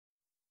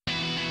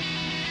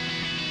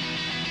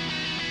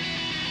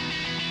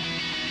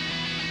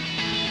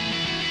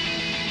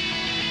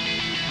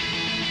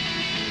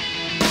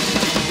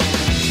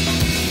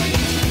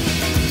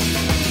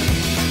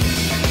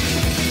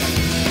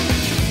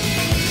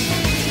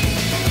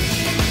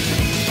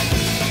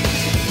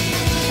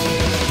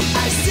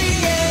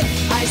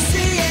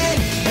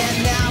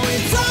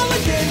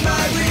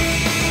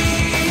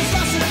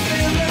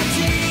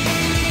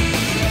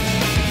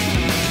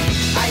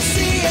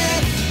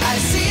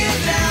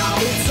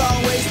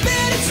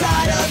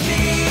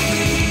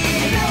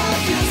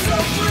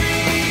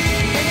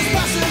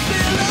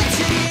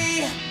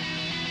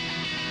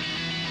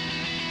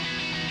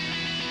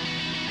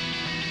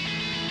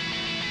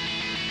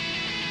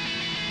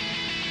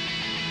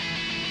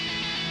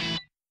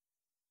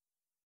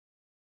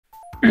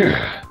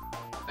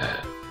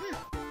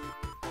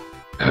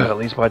At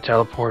least my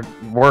teleport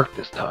worked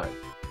this time.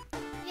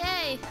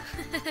 Yay!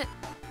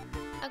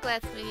 I'm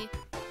glad, sweetie.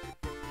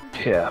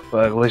 Yeah,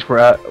 but at least we're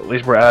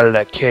out of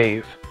that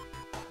cave.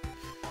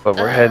 But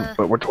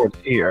we're towards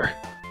here.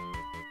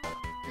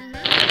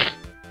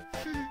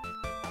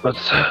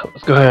 Let's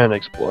go ahead and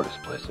explore this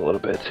place a little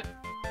bit.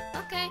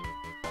 Okay.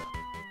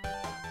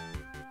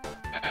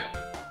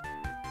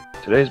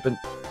 Today's been.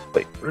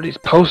 Wait, what are these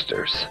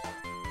posters?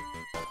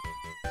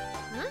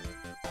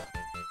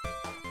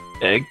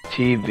 Egg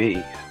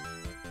TV.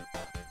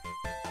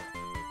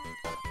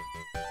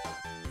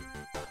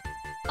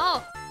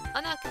 Oh,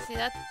 no, I can see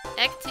that.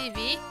 Egg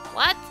TV?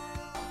 What?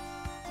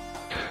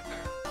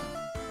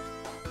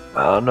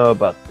 I don't know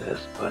about this,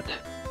 but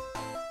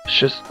it's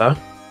just, huh?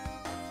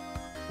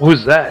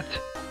 Who's that?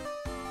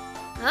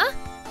 Huh?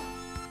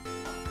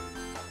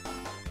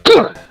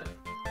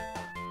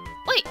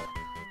 Wait.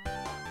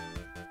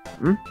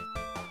 Is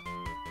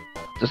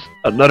this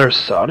another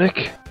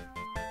Sonic?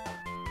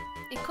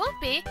 It could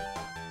be.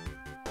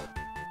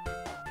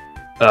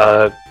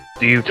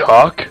 Do you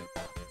talk?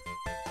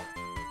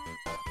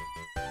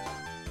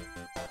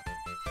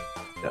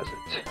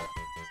 Doesn't.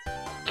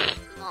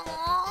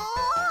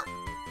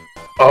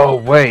 Oh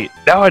wait,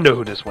 now I know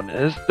who this one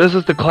is. This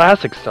is the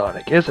classic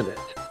Sonic, isn't it?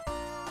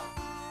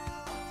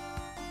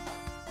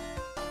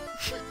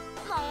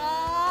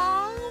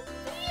 Aww,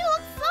 you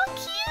look so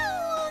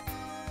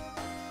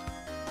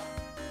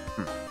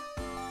cute.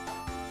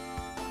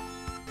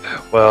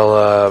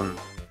 Well,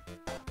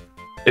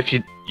 if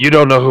you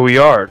don't know who we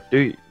are,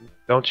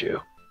 don't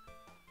you?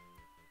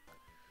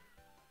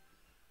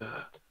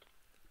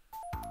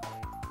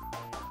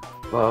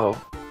 Well,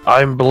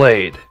 I'm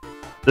Blade.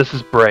 This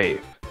is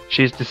Brave.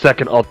 She's the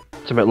second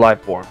ultimate life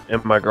form,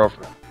 and my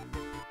girlfriend.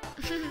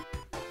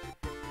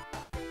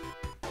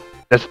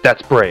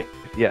 That's Brave.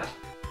 Yes.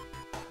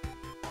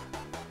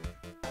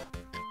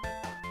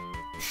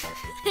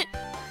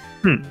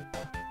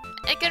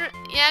 I can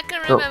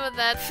remember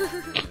that.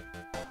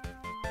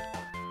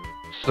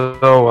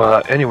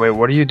 So, anyway,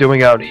 what are you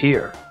doing out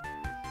here?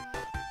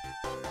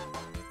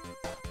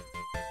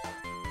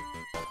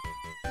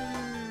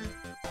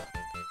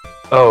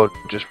 Oh,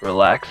 just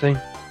relaxing?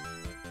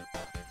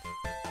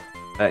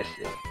 I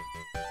see.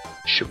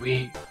 Should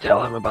we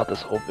tell him about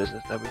this whole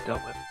business that we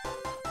dealt with?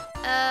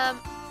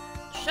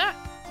 Sure.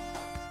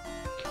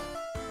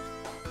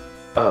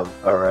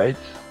 Alright.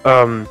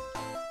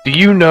 Do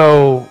you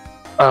know,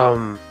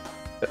 why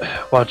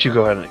don't you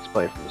go ahead and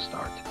explain from the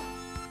start?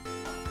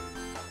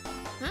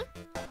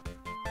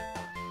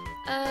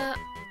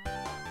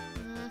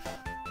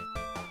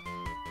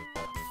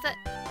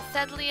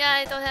 Sadly,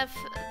 I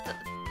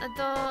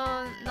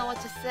don't know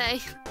what to say.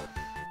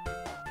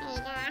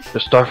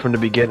 Just start from the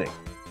beginning.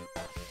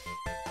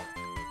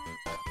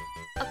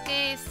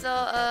 Okay, so,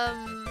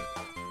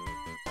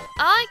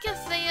 I can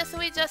say yes,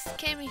 we just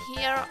came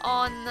here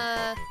on,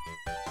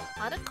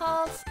 what it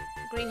calls?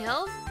 Green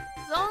Hills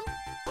Zone?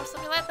 Or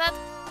something like that?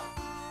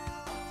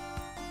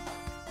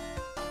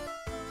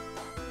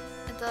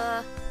 And,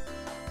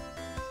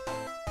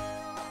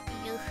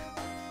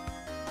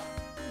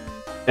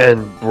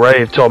 And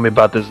Brave told me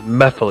about this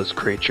Mephiles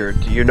creature.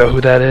 Do you know who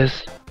that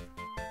is?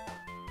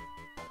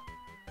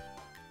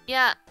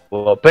 yeah.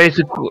 Well,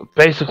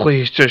 basically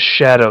he's just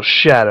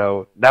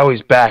Shadow. Now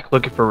he's back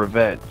looking for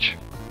revenge.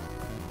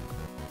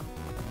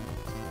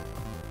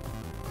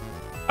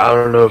 I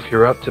don't know if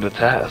you're up to the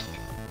task.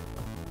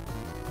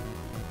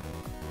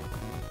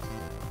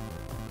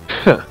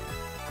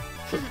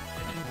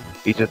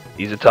 He's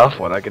a tough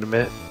one, I can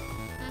admit.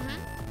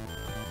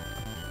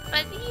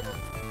 But he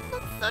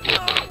looks so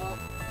adorable.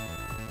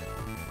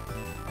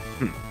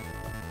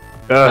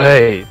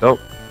 Hey,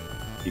 don't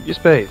keep your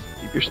space.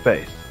 Keep your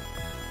space.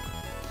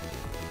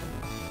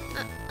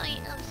 I'm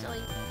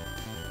sorry.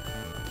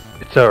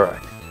 It's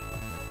alright.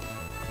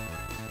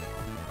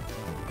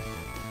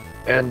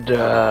 And,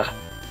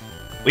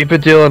 we've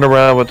been dealing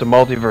around with the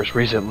multiverse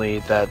recently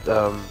that,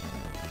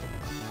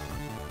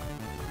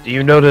 do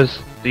you know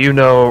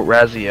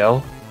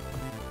Raziel?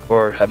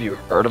 Or have you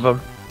heard of him?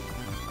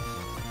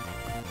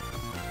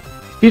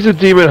 He's a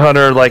demon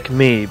hunter like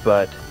me,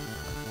 but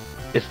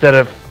instead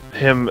of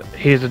him,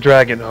 he's a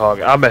dragon hog.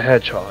 I'm a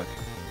hedgehog.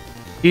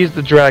 He's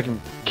the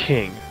dragon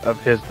king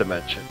of his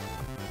dimension.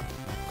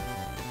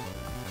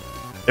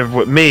 And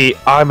with me,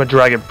 I'm a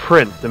dragon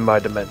prince in my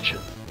dimension.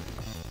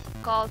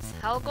 Called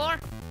Helgor?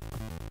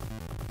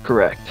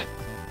 Correct.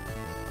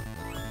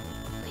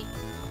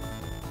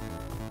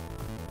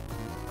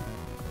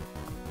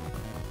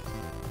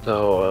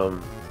 So,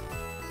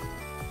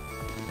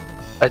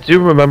 I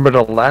do remember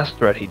the last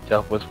threat he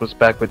dealt with was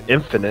back with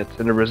Infinite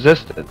and the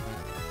Resistance,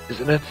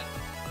 isn't it?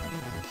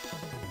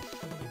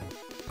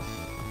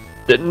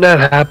 Didn't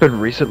that happen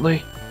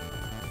recently?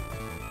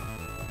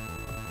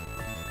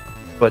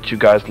 But you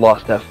guys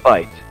lost that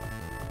fight.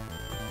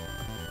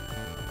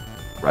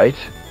 Right?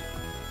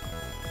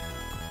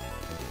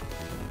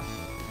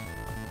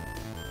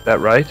 Is that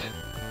right?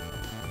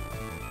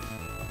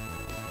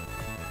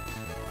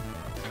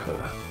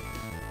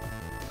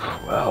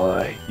 Well,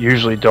 I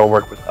usually don't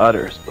work with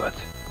others, but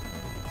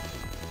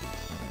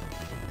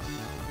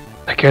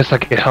I guess I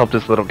can help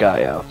this little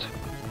guy out.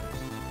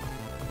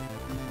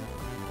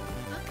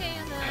 Okay,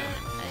 and I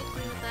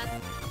agree with that.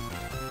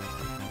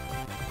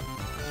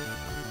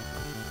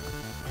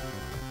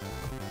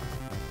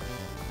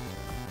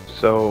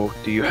 So,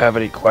 do you have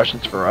any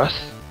questions for us?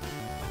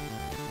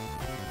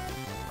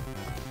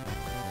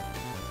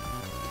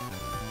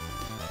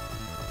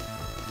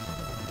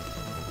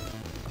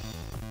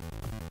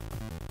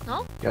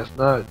 No? Guess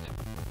not.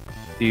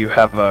 Do you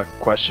have a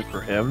question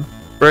for him,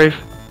 Brave?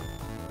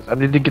 'Cause I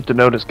need to get to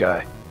know this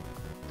guy.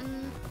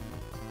 Mm.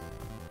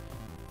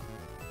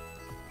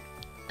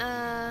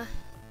 Uh.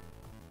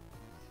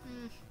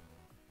 Hmm.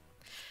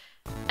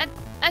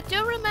 I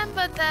do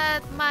remember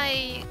that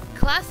my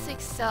classic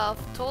self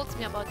told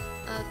me about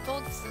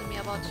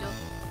you.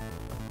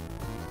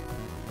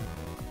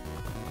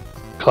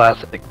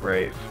 Classic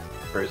Brave,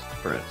 for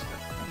instance.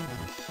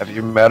 Have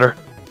you met her?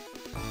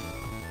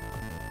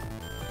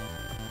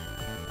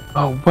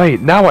 Oh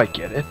wait, now I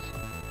get it.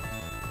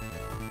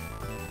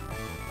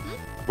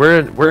 We're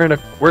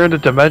in a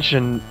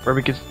dimension where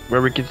we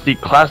can see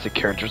classic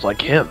characters like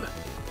him.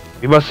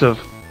 We must have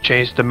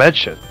changed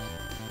dimensions.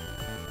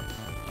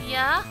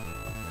 Yeah.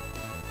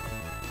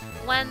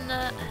 When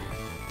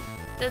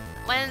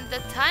the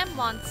time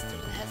monster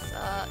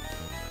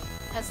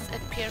has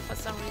appeared for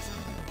some reason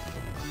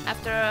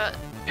after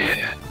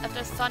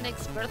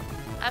Sonic's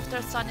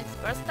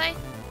birthday.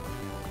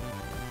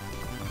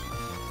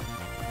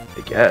 I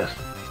guess.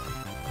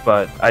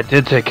 But I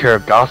did take care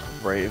of Gospel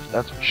Brave,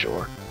 that's for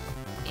sure.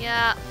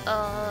 Yeah.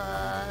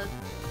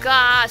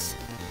 Gosh.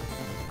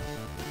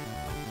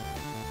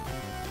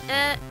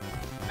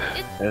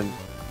 And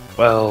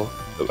well,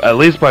 at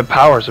least my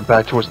powers are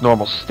back to its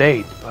normal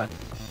state, but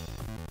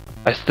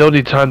I still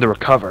need time to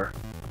recover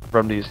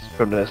from this.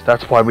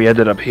 That's why we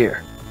ended up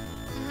here.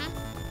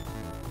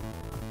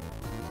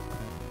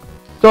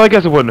 So I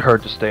guess it wouldn't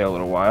hurt to stay a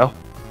little while.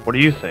 What do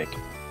you think?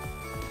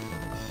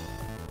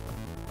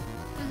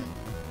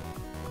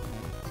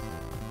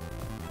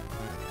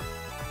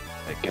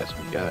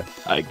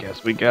 I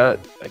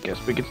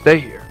guess we can stay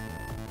here.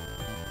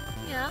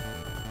 Yeah.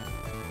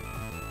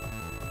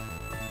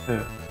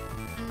 Yeah.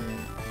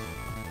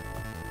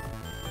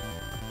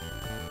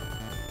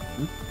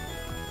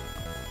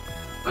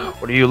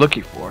 What are you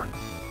looking for?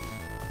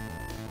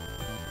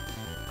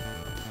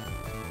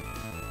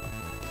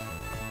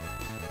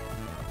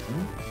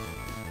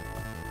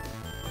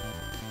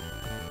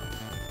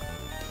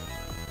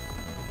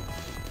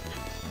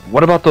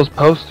 What about those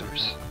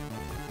posters?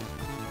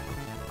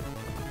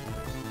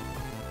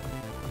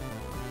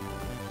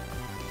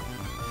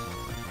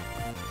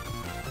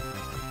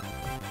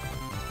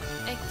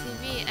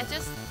 ATV, I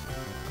just...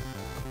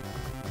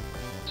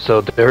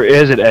 So there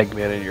is an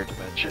Eggman in your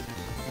dimension.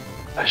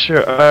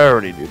 I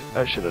already knew.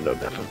 I should have known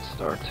that from the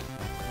start.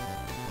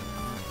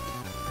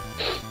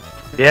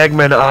 The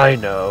Eggman I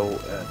know,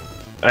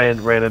 I had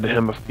ran into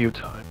him a few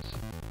times.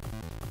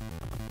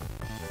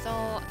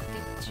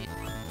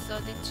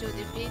 Did you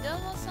defeat him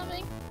or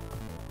something?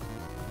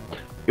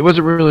 He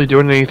wasn't really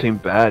doing anything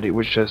bad. We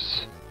were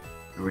just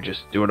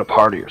doing a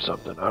party or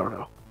something. I don't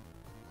know.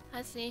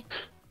 I see.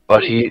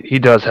 But he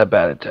does have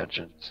bad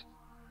intentions.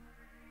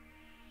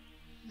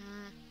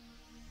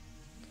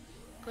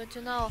 Good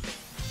to know.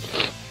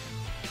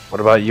 What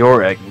about your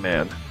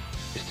Eggman?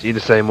 Is he the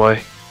same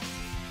way?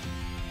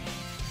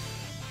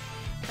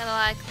 Kinda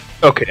like...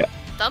 Okay.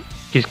 Dumb?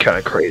 He's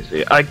kinda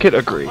crazy. I could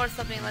agree. Or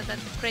something like that.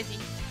 Crazy.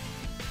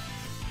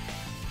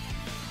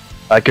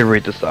 I can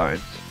read the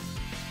signs.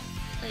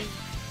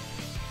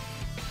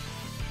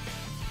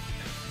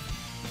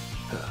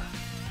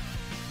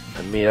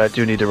 I mean, I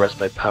do need to rest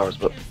my powers,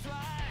 but...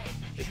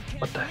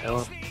 What the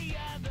hell?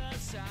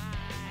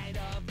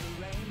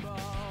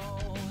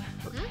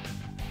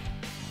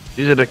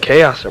 These are the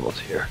chaos emeralds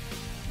here.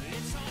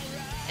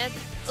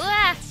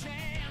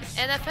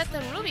 And I fed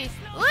them rubies.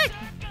 Look!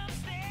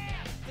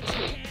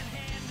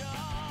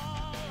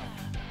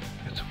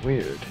 It's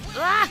weird.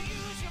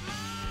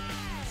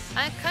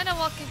 I'm kinda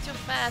walking too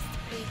fast,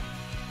 please.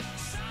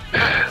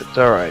 It's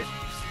alright.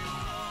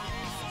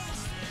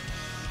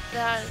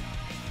 There are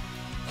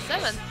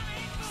 7.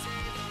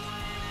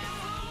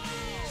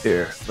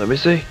 Here, let me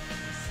see.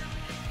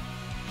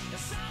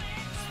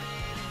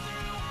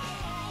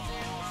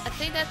 I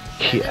think that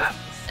Yeah.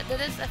 that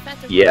is a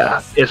phantom.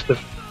 Yeah, it's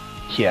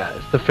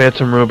the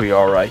Phantom Ruby,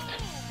 alright.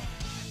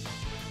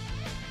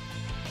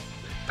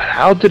 But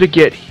how did it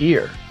get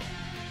here?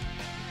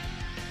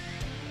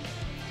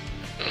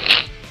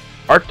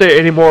 Aren't there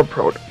any more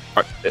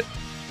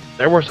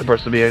there weren't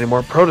supposed to be any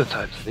more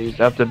prototypes of these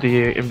after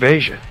the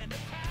invasion.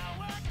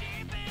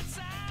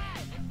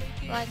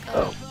 Like,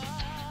 Oh.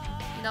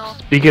 no.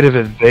 Speaking of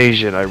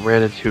invasion, I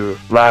ran into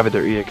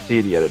Lavender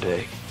EXE the other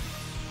day.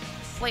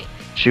 Wait.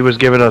 She was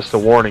giving us the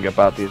warning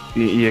about the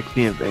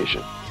EXE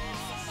invasion.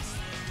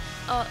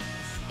 Oh,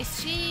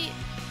 is she?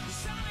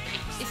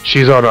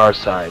 She's on our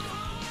side.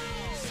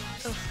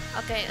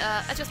 Okay.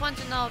 I just want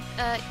to know.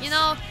 You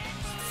know,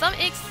 some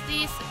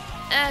EXEs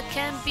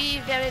can be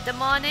very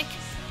demonic,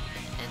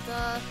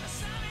 and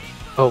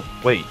Oh,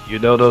 wait, you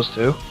know those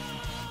two?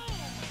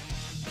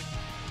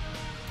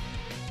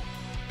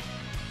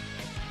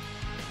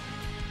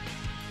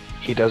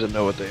 He doesn't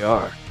know what they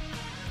are.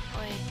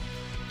 wait,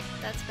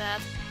 that's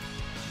bad.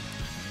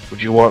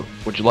 Would you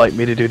like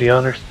me to do the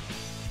honors?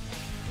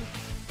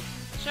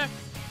 Sure.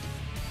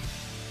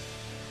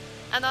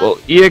 I'm not, Well,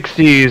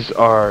 EXEs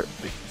are...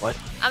 Wait, what?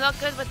 I'm not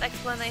good with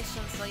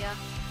explanations, so yeah.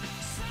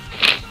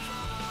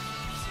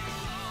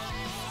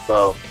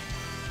 Well,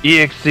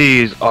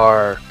 EXEs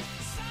are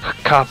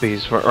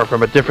copies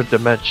from a different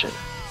dimension.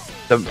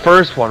 The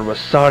first one was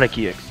Sonic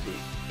EXE.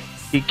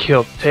 He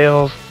killed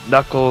Tails,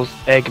 Knuckles,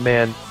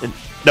 Eggman, and...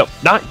 No,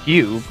 not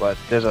you, but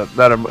there's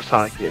another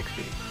Sonic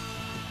EXE.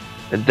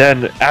 And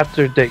then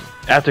after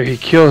he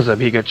kills them,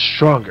 he gets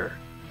stronger.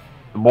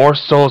 The more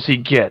souls he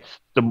gets,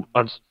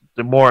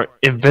 the more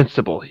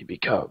invincible he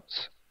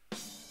becomes.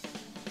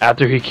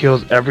 After he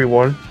kills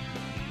everyone,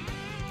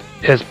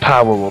 his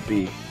power will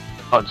be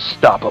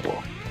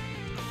unstoppable.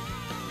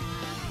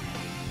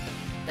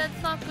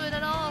 That's not good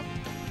at all.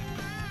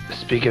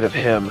 Speaking of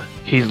him,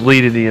 he's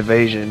leading the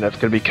invasion that's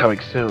going to be coming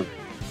soon.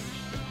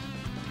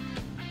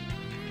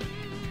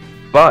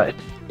 But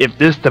if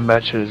this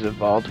dimension is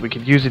involved, we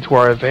can use it to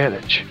our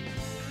advantage,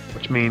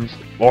 which means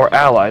more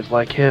allies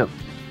like him.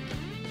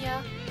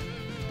 Yeah.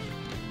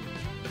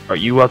 Are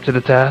you up to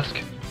the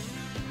task?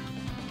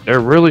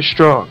 They're really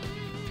strong.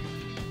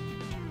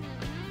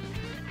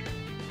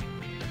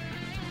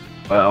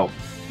 Well,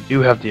 you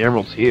do have the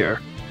emeralds here.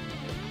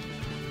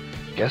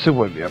 Guess it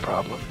wouldn't be a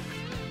problem.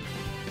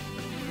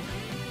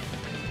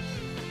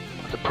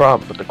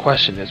 But the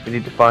question is, we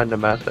need to find the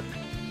master.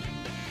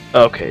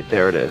 Okay,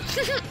 there it is.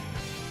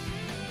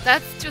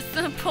 That's too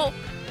simple.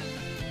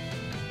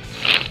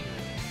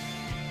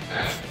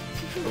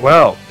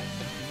 Well,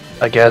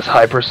 I guess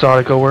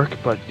hypersonic will work,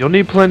 but you'll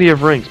need plenty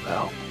of rings,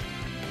 pal.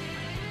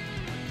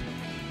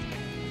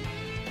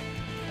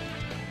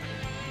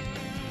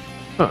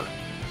 Huh.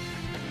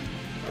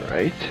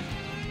 Alright.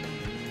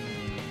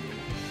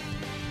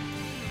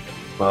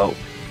 Well,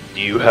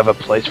 do you have a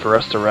place for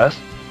us to rest?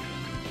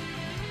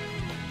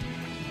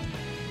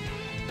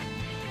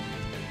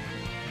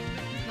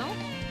 No?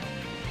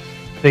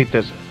 I think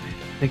there's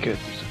a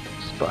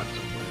spot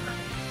somewhere.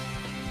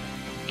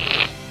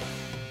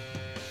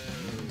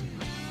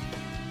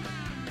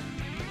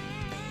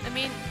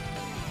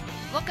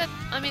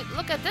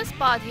 Look at this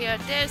spot here.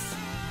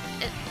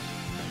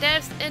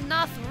 There's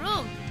enough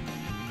room.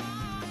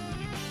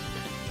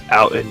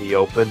 Out in the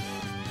open.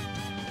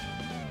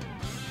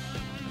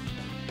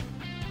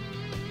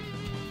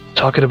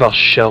 Talking about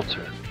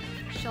shelter.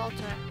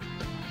 Shelter.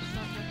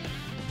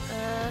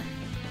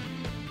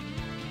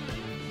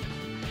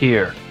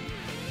 Here.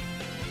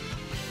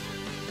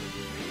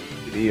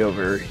 Maybe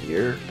over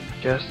here,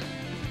 I guess.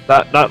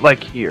 Not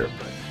like here,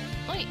 but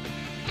Wait.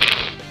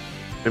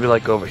 maybe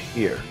like over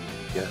here.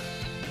 Yes.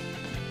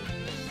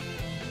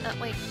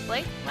 Wait.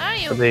 Where are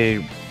you? I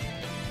mean,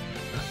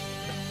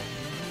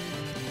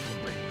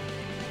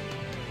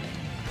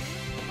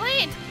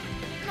 Wait.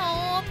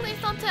 No, please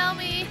don't tell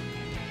me.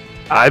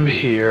 I'm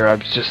here. I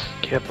just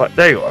can't find.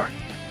 There you are.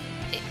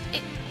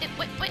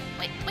 Wait. Please.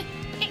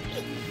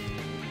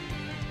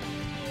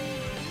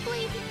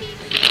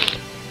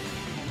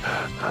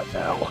 Not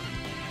now.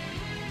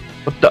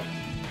 What the?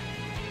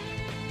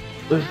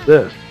 What is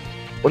this?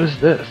 What is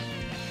this?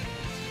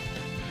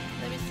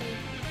 Let me see.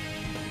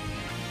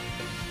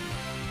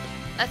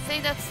 I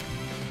think that's...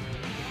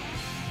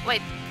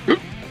 Wait.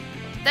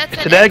 That's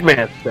It's an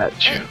Eggman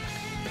statue.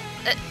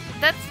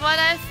 That's what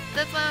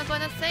I'm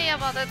gonna say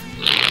about it.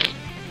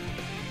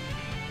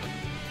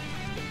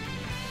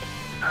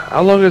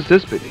 How long has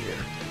this been here?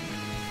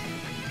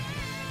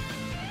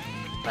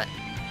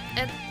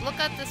 And look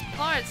at this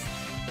parts.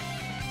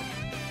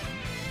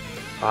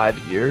 5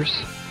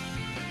 years?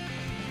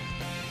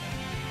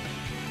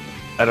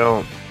 I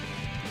don't...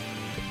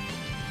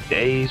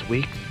 Days,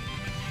 weeks?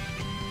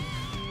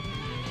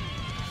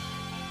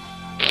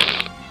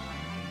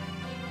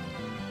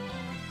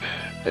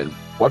 And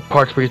what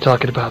parts were you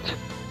talking about?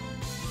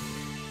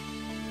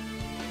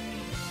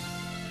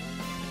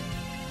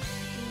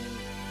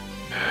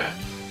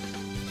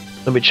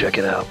 Let me check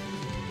it out.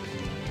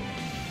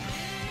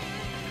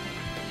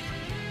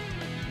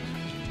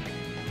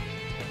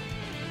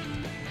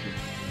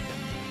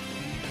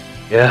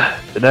 Yeah,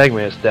 the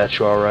Eggman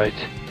statue, alright.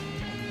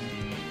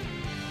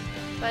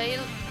 But it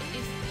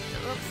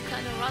looks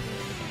kind of rotten.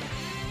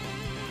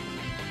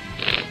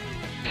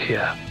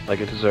 Yeah,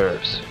 like it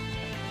deserves.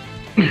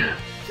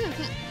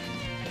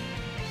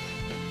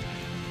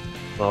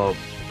 Well,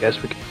 I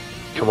guess we can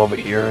come over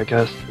here, I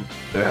guess.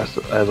 There has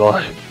a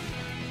lot.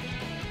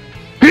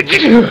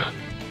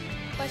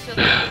 Why should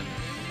I?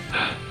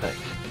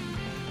 Thanks.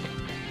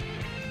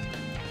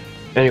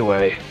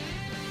 Anyway,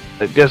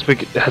 I guess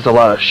it has a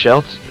lot of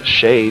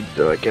shade,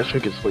 so I guess we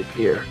can sleep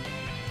here.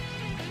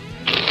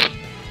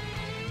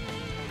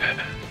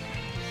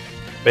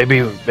 Maybe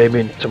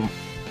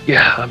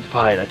yeah, I'm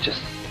fine. I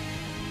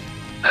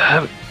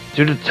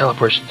Due to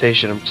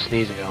teleportation, I'm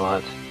sneezing a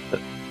lot.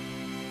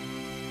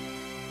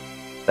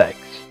 Thanks.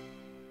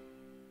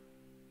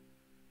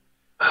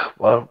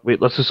 Well,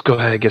 let's just go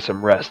ahead and get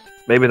some rest.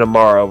 Maybe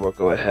tomorrow we'll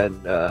go ahead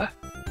and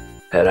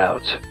head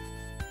out.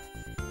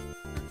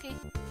 Okay.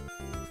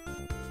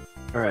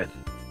 All right.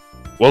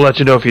 We'll let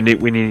you know if we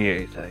need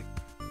anything.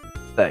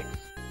 Thanks.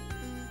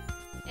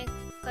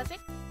 Classic?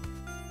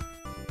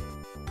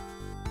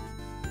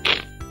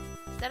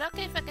 Is that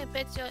okay if I can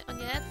pet you on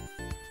your head?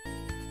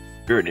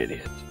 You're an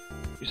idiot.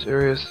 You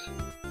serious?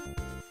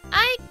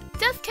 I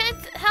just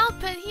can't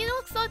help it. He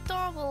looks so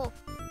adorable.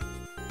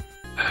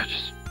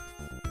 Just...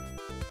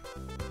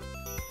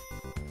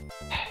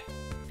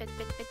 Pet.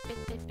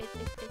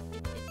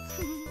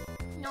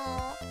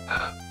 No.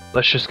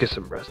 Let's just get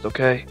some rest,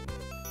 okay?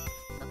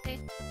 Okay.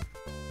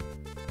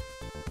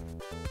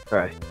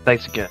 Alright,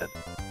 thanks again.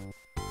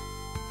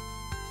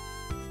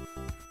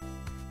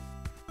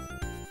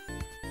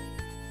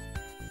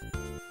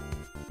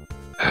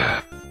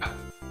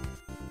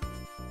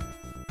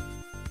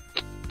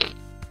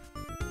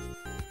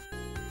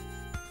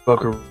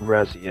 Spoke with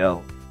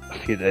Raziel a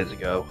few days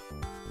ago.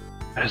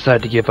 I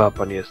decided to give up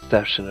on the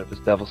exception of his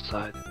devil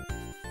side.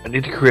 I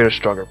need to create a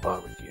stronger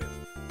bond with you.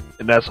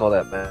 And that's all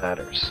that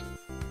matters.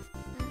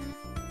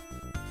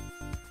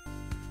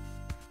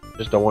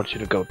 Just don't want you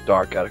to go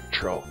dark out of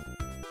control.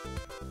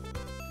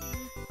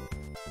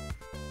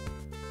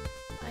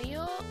 Are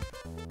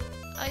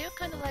you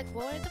kind of like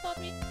worried about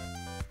me?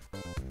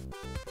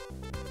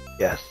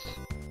 Yes.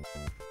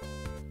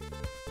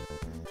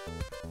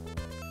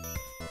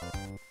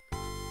 I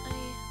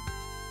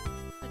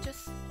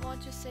just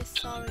want to say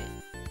sorry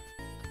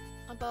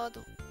about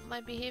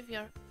my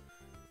behavior.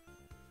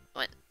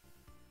 When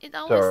it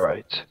always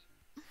Alright.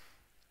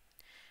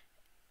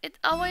 It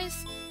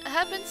always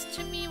happens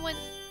to me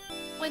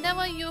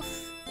whenever you're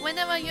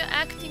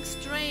acting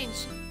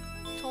strange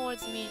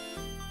towards me,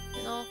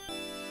 you know.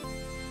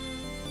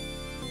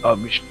 I'll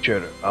be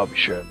sure to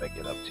make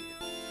it up to you.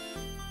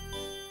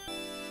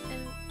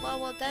 And what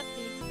will that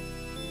be?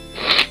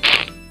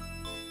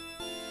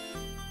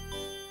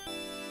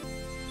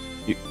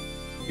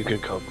 You can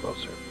come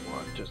closer if you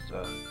want. Just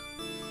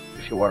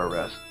if you want to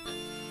rest.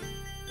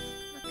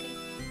 Okay.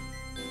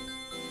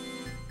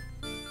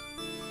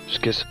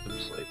 Just get some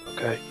sleep,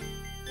 okay?